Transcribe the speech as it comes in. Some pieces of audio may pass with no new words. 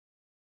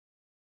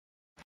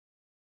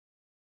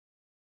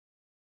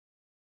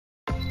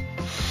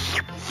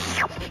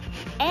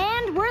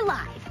And we're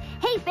live.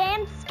 Hey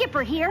fans,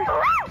 Skipper here.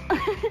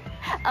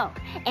 Oh,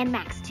 and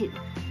Max too.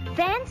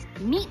 Fans,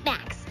 meet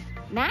Max.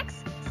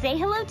 Max, say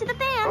hello to the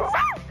fans.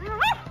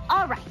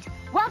 All right,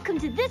 welcome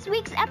to this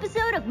week's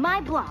episode of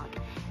my blog.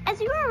 As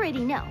you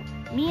already know,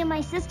 me and my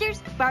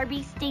sisters,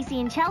 Barbie,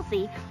 Stacie, and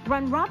Chelsea,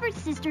 run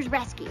Robert's Sisters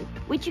Rescue,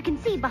 which you can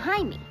see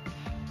behind me.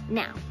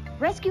 Now,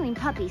 rescuing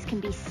puppies can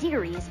be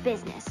serious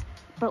business,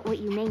 but what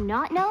you may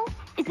not know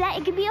is that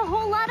it can be a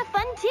whole lot of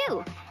fun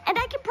too, and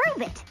I can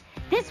prove it.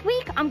 This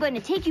week, I'm going to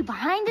take you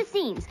behind the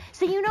scenes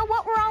so you know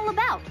what we're all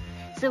about.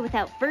 So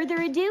without further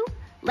ado,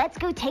 let's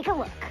go take a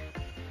look.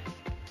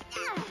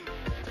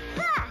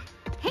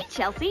 Hey,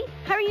 Chelsea,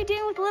 how are you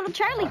doing with little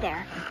Charlie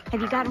there?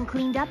 Have you got him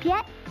cleaned up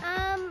yet?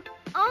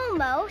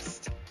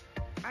 Almost.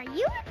 Are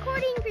you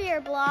recording for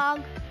your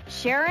blog?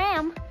 Sure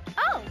am.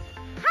 Oh,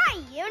 hi,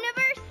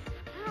 universe.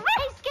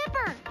 Hey,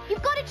 Skipper,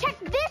 you've got to check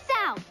this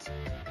out.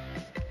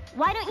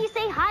 Why don't you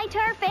say hi to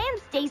our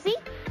fans, Stacie?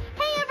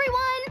 Hey,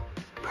 everyone.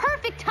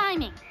 Perfect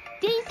timing.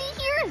 Daisy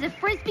here is a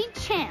Frisbee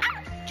champ.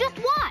 Just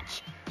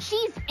watch.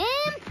 She's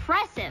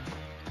impressive.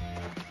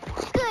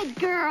 Good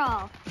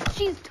girl.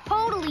 She's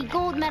totally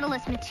gold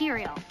medalist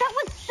material. That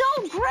was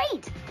so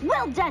great.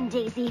 Well done,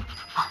 Daisy.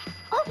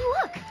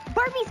 Oh, look.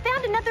 Barbie's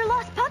found another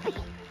lost puppy.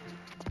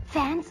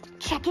 Fans,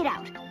 check it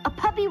out. A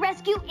puppy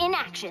rescue in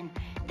action.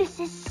 This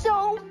is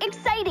so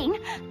exciting.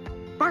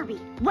 Barbie,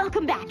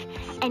 welcome back.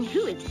 And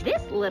who is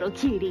this little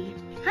cutie?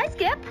 Hi,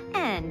 Skip.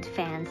 And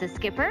fans of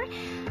Skipper.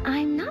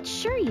 I'm not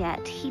sure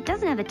yet. He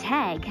doesn't have a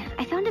tag.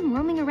 I found him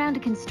roaming around a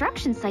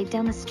construction site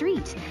down the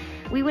street.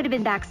 We would have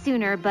been back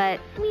sooner, but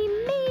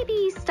we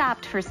maybe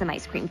stopped for some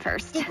ice cream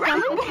first. Did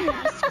someone get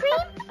ice cream?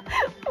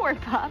 Poor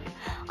pup.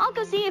 I'll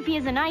go see if he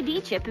has an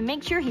ID chip and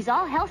make sure he's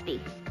all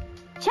healthy.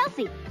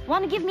 Chelsea,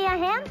 want to give me a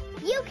hand?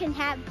 You can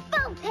have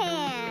both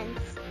hands.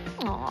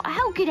 Oh,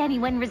 how could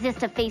anyone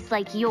resist a face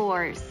like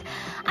yours?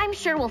 I'm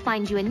sure we'll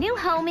find you a new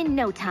home in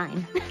no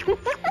time.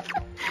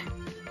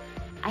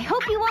 I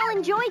hope you all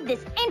enjoyed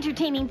this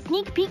entertaining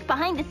sneak peek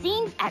behind the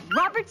scenes at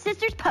Robert's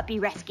Sisters Puppy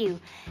Rescue.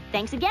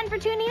 Thanks again for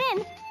tuning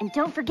in, and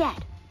don't forget,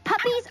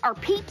 puppies are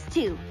peeps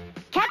too.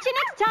 Catch you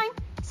next time.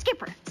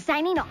 Skipper,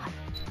 signing off.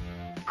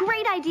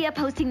 Great idea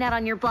posting that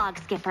on your blog,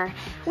 Skipper.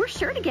 We're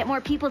sure to get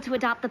more people to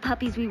adopt the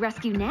puppies we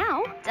rescue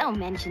now. Don't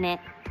mention it.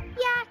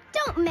 Yeah,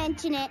 don't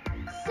mention it.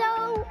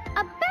 So,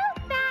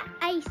 about that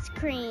ice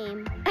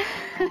cream.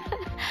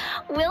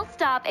 We'll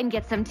stop and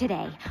get some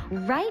today,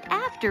 right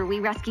after we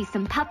rescue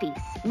some puppies.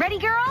 Ready,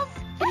 girls?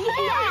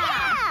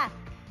 Yeah!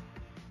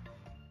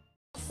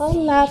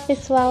 Olá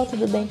pessoal,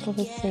 tudo bem com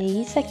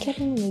vocês? Aqui é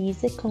a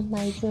Luísa com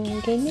mais um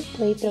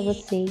gameplay para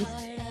vocês.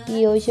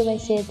 E hoje vai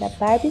ser da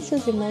Barbie e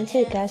Suas Irmãs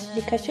Resgate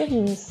de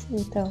Cachorrinhos.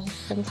 Então,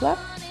 vamos lá?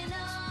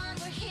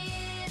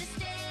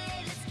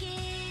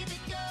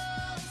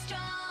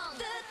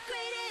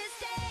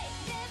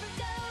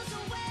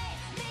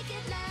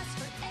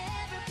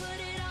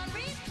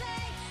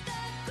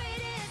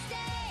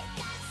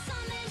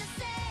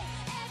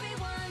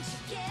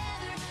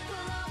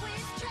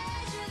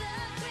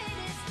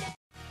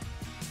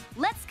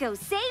 Let's go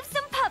save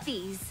some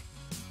puppies!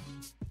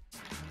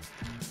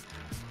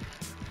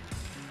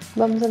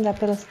 Vamos andar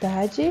pela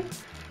cidade.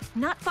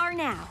 Not far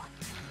now.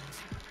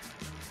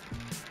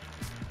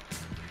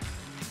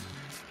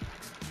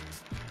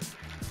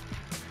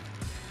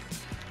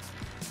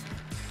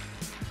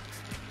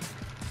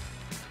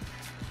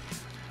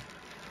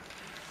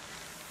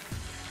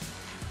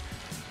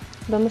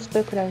 Vamos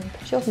procurar um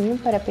cachorrinho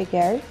para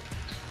pegar.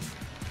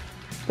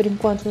 Por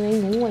enquanto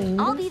nenhum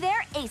ainda. I'll be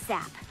there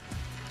ASAP.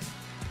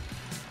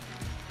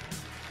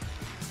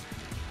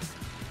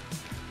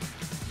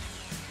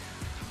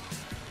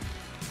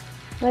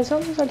 Mas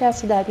vamos olhar a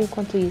cidade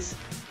enquanto isso.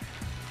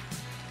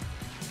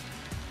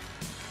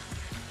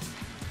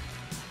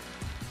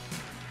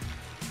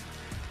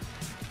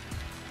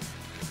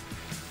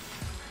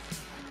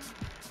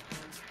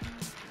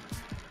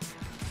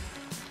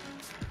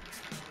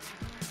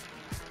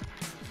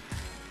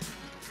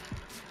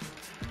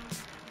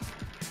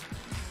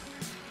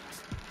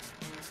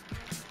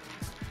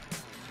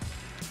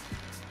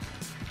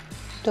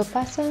 Tô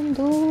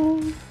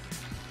passando.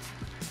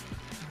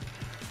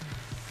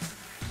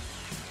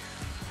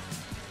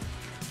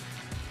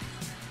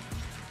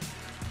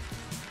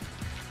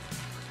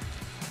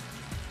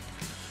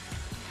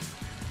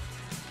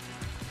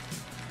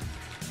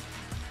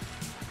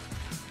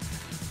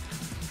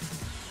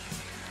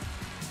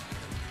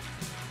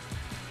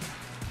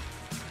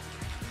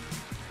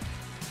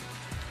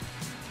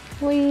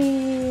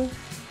 Ui.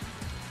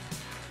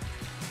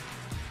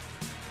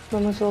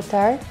 Vamos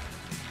voltar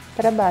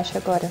para baixo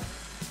agora,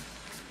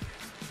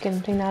 porque não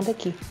tem nada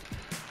aqui.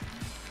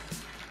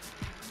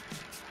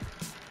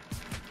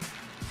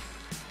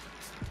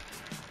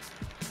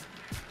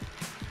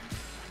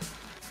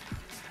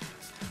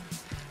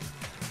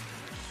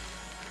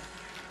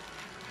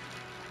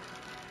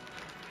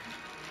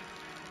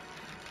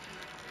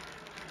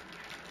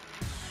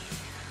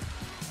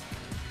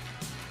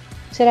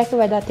 Será que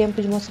vai dar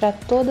tempo de mostrar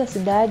toda a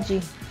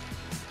cidade?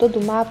 todo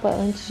o mapa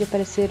antes de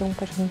aparecer um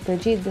cachorrinho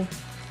perdido?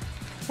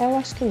 Eu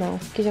acho que não,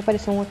 porque já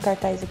apareceu um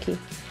cartaz aqui.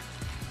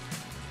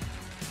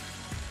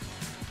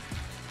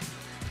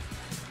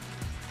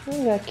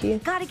 Vamos ver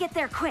aqui. Gotta get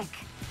there quick.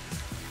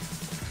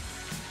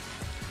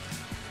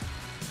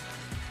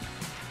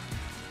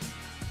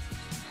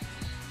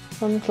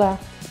 Vamos lá.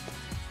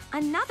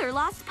 Another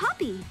lost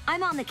puppy.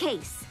 I'm on the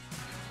case.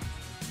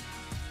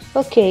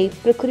 Ok,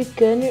 procure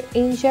Gunner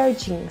em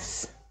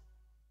jardins.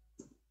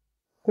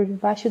 Por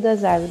debaixo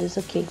das árvores,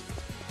 ok.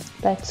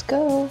 Let's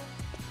go.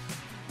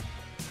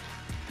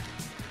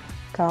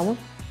 Calma.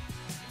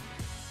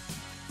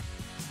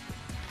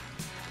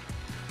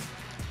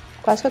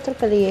 Quase que eu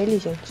atropelei ele,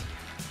 gente.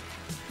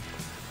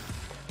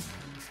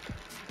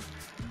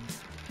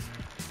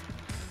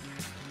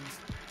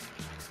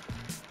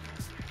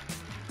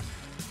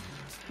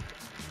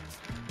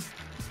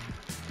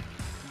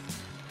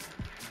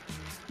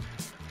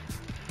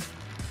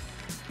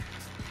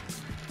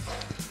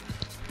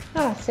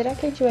 Ah, será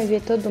que a gente vai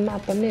ver todo o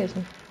mapa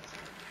mesmo?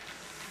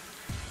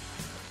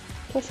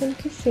 Tô achando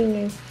que sim,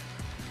 hein?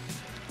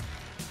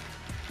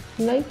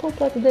 Não em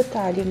completo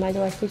detalhe, mas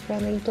eu acho que a gente vai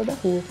ver em toda a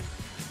rua.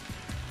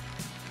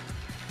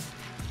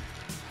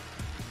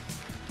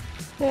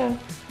 É.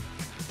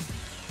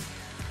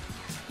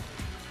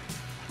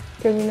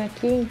 Termina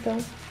aqui, então.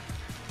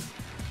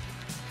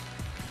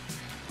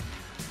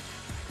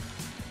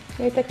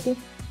 Aí tá aqui.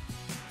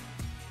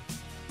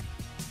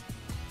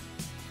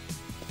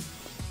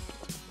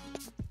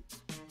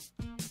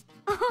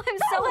 Oh, I'm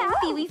so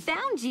happy we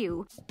found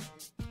you.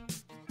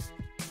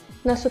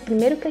 Nosso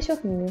primeiro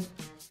cachorrinho.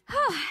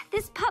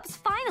 This pup's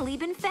finally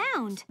been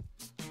found.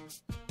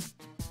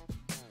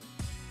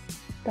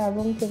 Tá,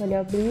 vamos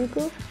avaliar o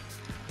abrigo.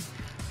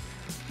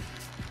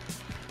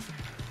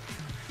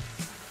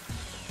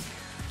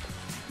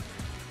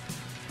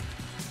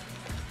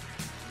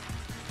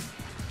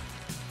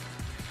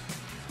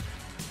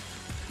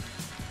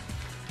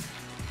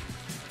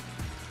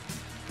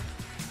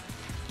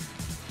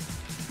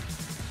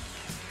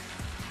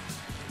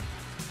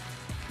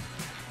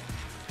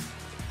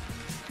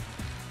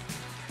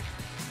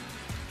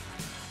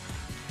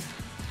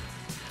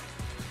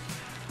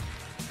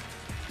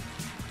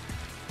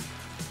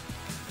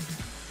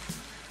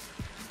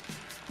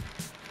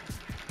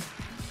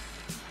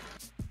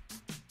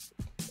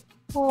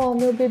 Oh,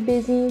 meu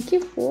bebezinho, que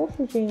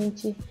fofo,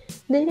 gente.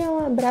 Dele é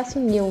um abraço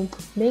meu,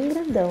 bem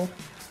grandão.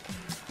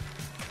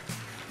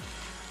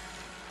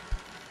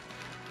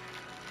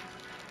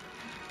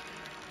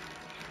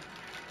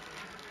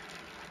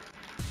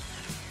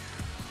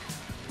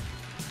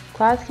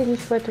 Quase que a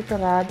gente foi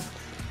atropelado.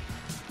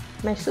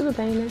 Mas tudo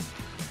bem, né?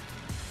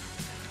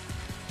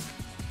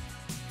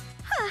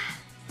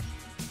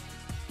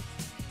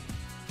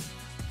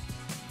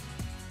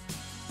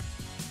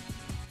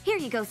 Here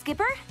you go,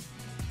 Skipper.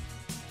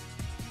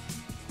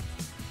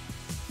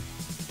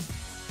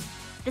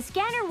 The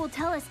scanner will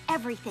tell us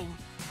everything.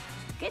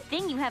 Good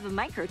thing you have a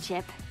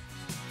microchip.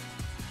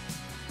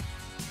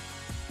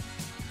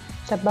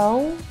 Tá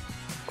bom?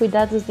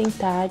 Cuidados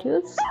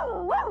dentários.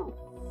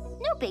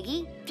 No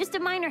biggie, just a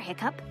minor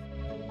hiccup.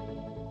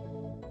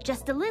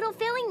 Just a little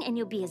filling and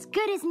you'll be as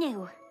good as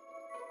new.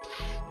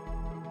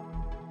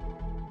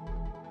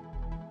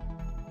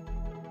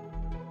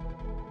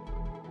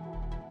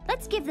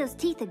 Let's give those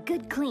teeth a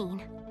good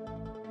clean.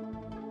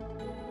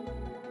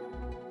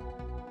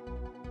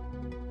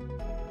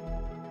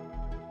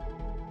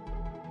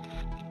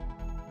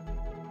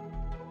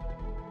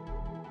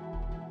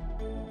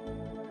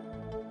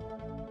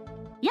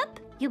 Yep,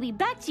 you'll be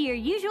back to your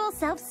usual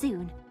self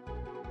soon.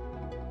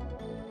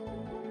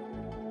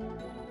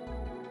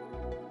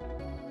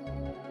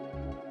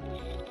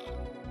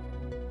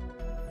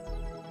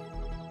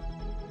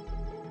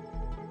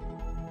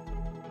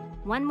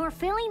 One more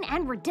filling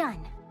and we're done.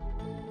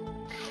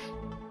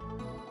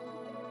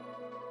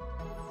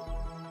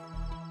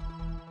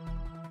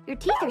 Your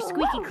teeth are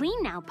squeaky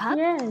clean now, pup.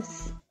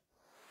 Yes.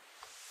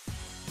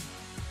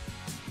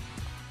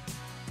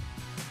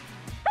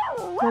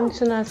 Vamos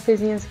adicionar as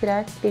coisinhas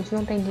grátis, porque a gente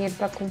não tem dinheiro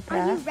pra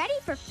comprar. Are you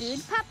ready for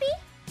food, puppy?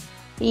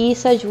 E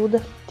isso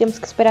ajuda. Temos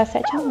que esperar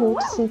 7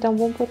 minutos, então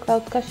vamos procurar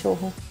outro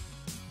cachorro.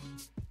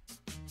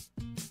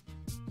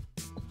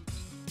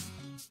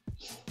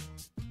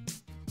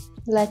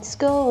 Let's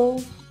go!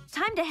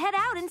 Time to head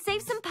out and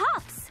save some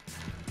pups.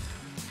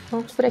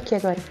 Vamos por aqui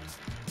agora.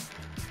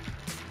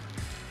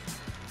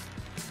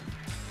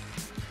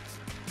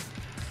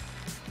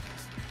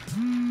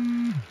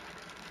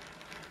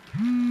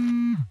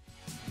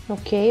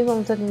 Ok,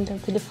 vamos atender o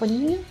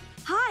telefoninho.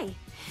 Hi.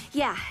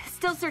 Yeah,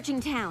 still searching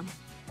town.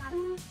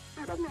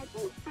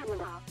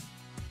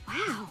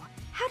 Wow,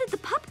 how did the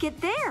pup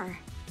get there?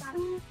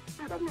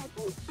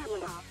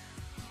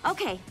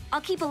 Okay,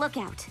 I'll keep a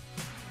lookout.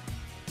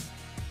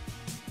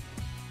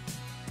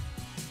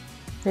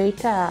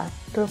 Eita,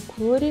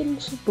 procure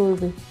no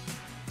subúrbio.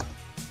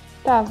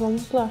 Tá,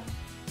 vamos lá.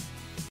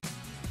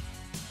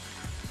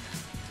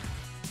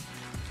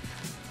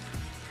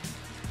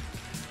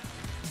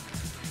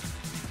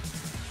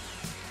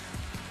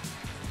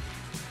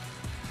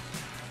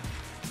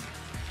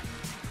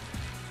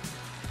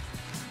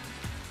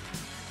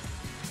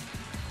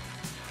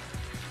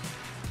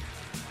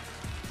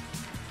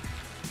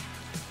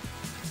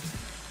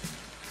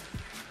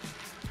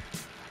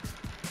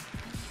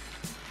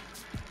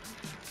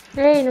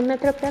 Ei, não me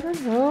atropela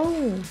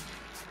não.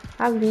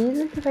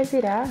 Avisa que vai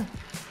virar.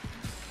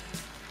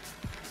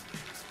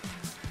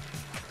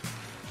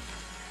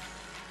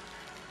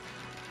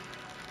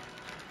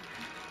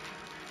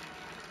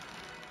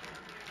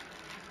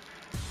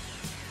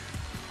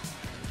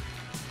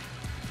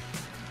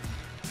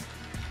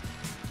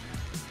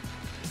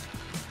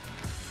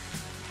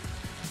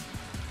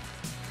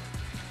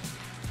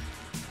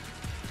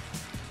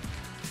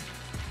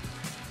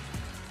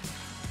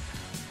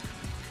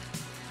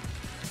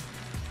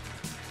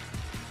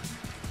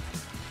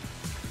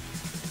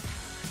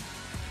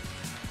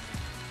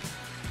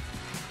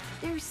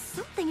 There's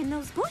something in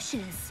those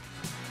bushes.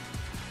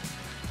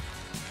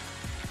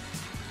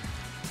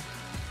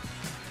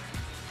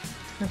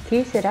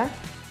 Aqui, será?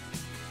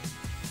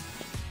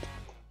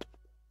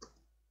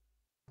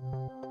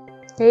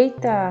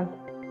 Eita!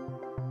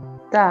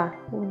 Tá,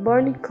 o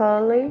Born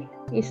Collie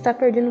está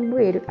perdendo um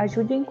bueiro.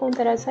 Ajude a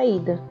encontrar a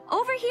saída.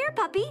 Over here,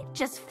 puppy.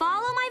 Just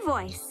follow my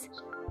voice.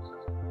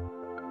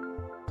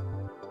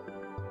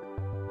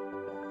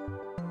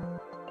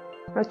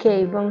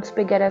 Ok, vamos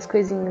pegar as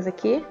coisinhas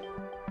aqui.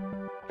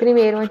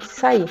 Primeiro, antes de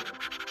sair.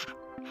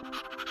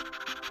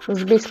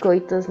 Os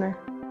biscoitos, né?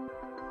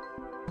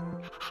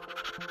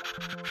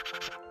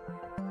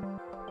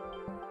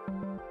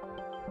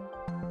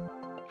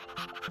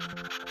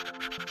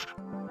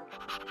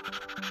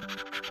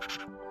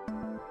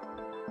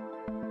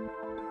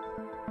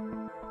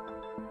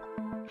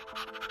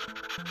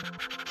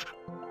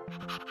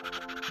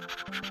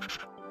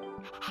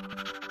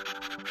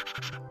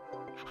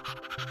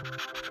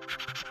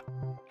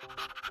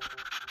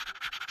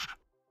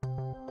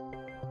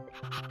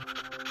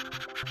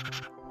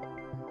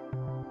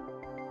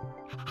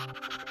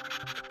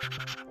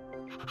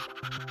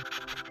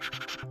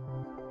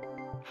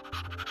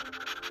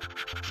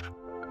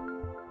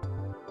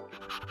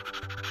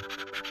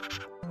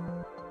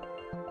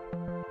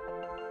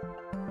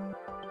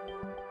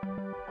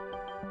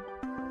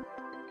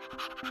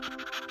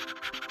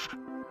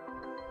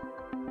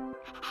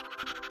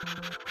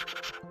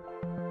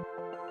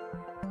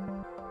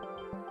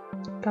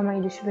 Calma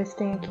aí, deixa eu ver se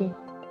tem aqui.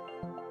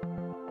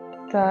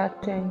 Tá,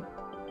 tem.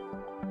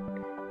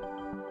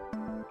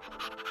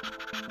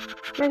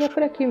 Mas é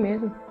por aqui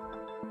mesmo.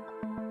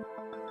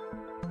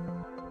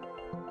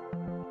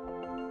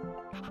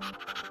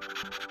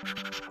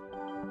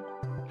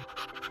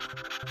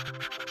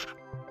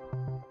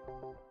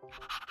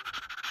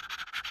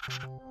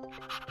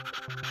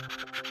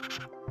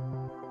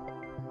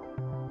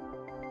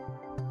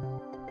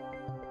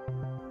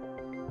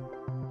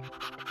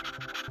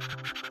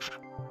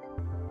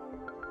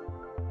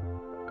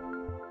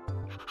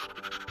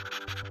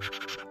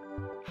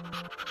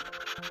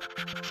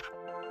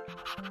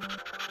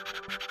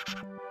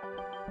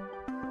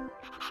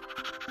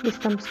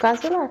 Estamos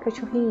quase lá,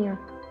 cachorrinho.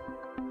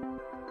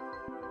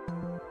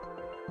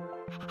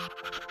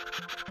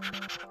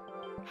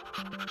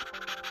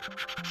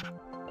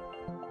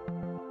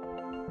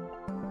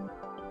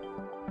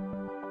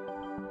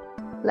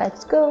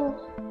 Let's go!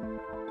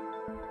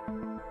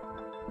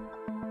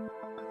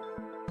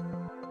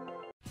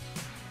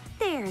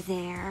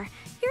 There.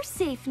 You're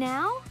safe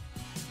now.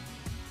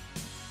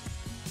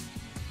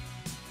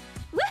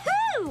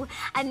 Woohoo!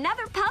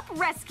 Another pup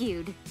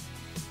rescued.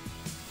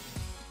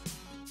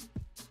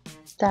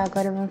 Tá,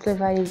 agora vamos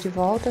levar ele de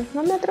volta.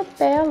 Não me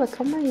atropela,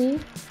 calma aí.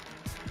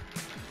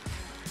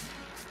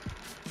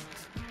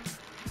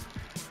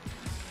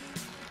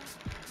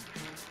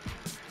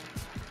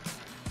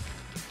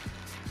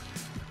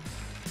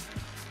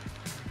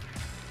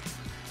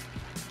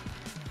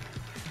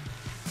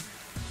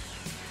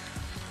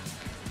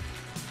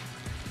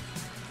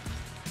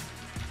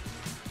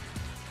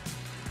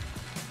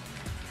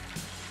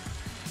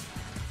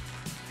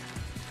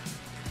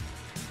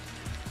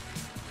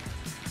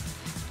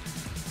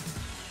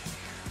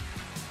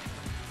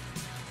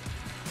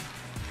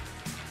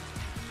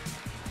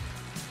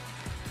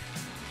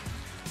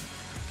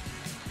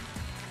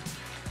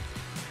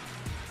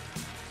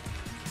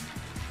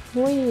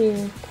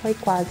 Ui, foi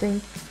quase,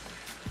 hein?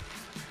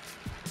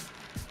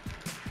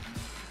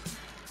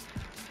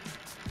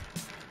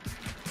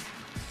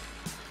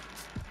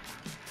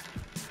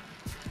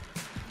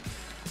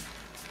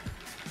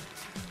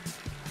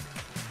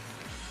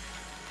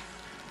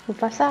 Vou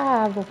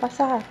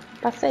passar.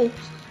 Passei.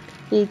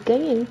 E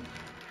ganhei.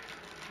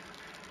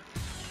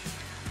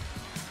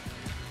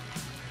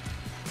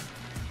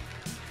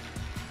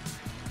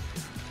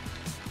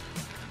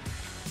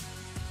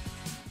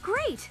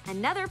 Great!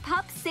 Another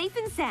pup safe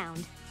and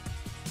sound.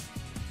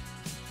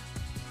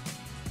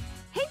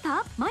 Hey,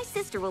 pup, my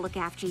sister will look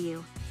after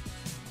you.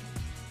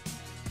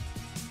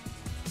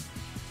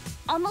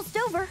 Almost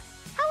over.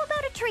 How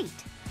about a treat?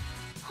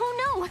 Oh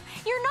no,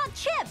 you're not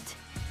chipped.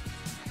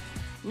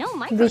 No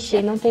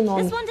Vixe, microchip. não tem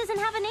nome. This one doesn't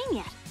have a name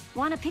yet.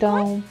 Wanna pick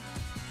Então,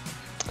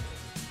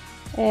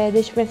 one?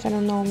 deixa eu pensar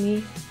no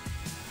nome.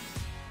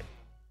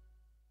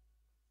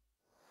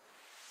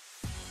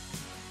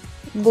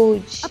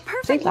 Bud, A sei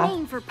perfect lá.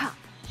 name for pup.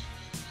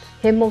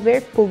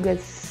 Remover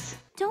pulgas.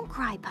 Don't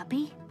cry,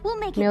 puppy. We'll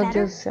make it Meu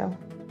better. Deus do céu.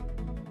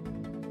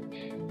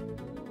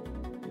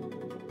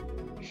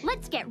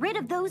 Let's get rid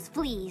of those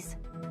fleas.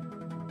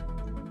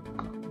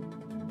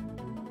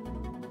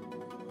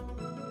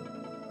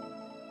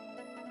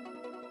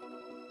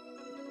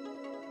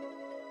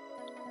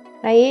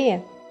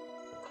 Aê!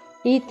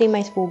 Ih, tem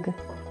mais pulga.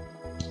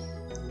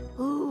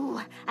 Ooh,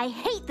 I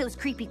hate those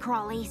creepy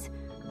crawlies.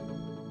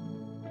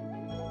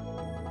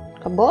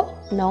 Acabou?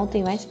 Não,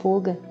 tem mais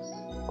pulga.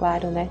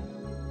 Claro, né?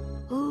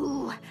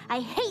 Ooh, I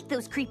hate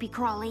those creepy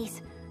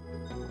crawlies.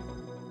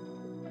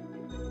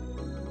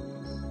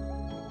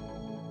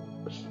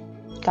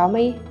 Calma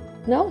aí.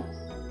 Não.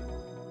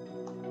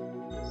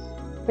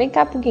 Vem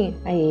cá, pulguinha.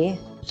 Aê.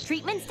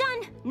 Treatment's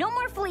done. No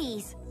more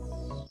fleas.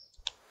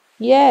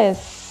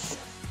 Yes.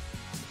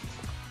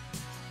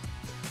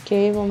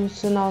 Ok, vamos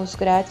adicionar os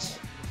grátis.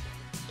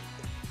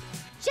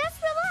 Just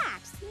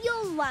relax.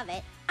 You'll love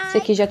it. Esse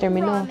aqui já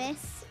terminou?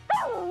 Promise.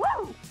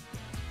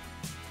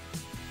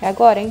 É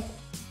agora, hein?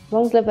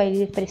 Vamos levar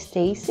ele pra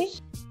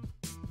Stacie.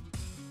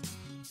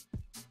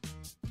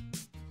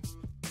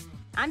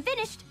 I'm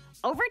finished.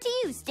 Over to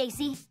you,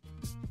 Stacie.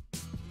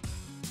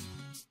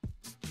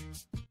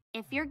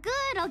 If you're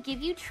good, I'll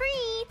give you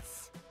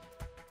treats.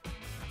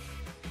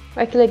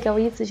 Olha que legal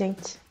isso,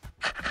 gente.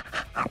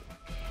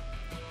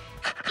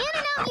 In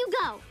and out you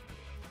go.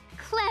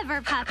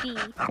 Clever puppy.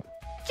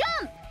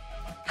 Jump!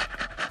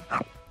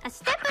 A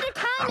step at a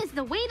time is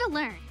the way to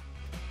learn.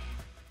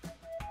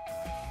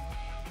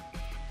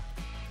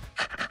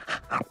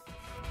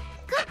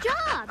 Good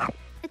job!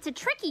 It's a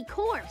tricky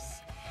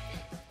course.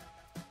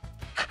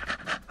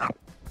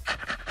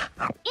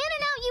 In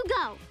and out you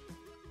go.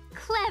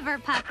 Clever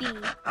puppy.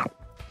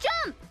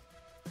 Jump!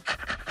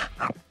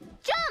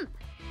 Jump!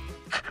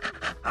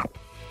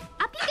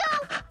 Up you go!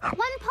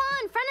 One paw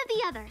in front of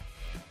the other.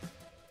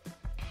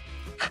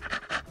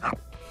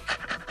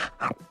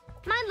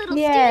 My little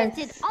Yes. student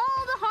did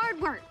all the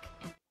hard work.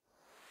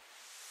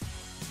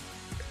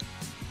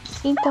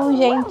 Então,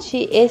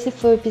 gente, esse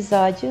foi o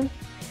episódio.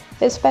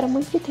 Eu espero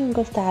muito que tenham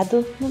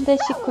gostado. Não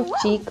deixe de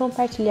curtir,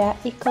 compartilhar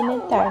e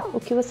comentar o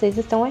que vocês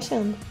estão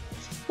achando.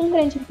 Um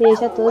grande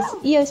beijo a todos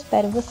e eu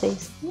espero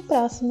vocês no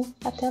próximo.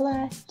 Até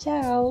lá,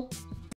 tchau!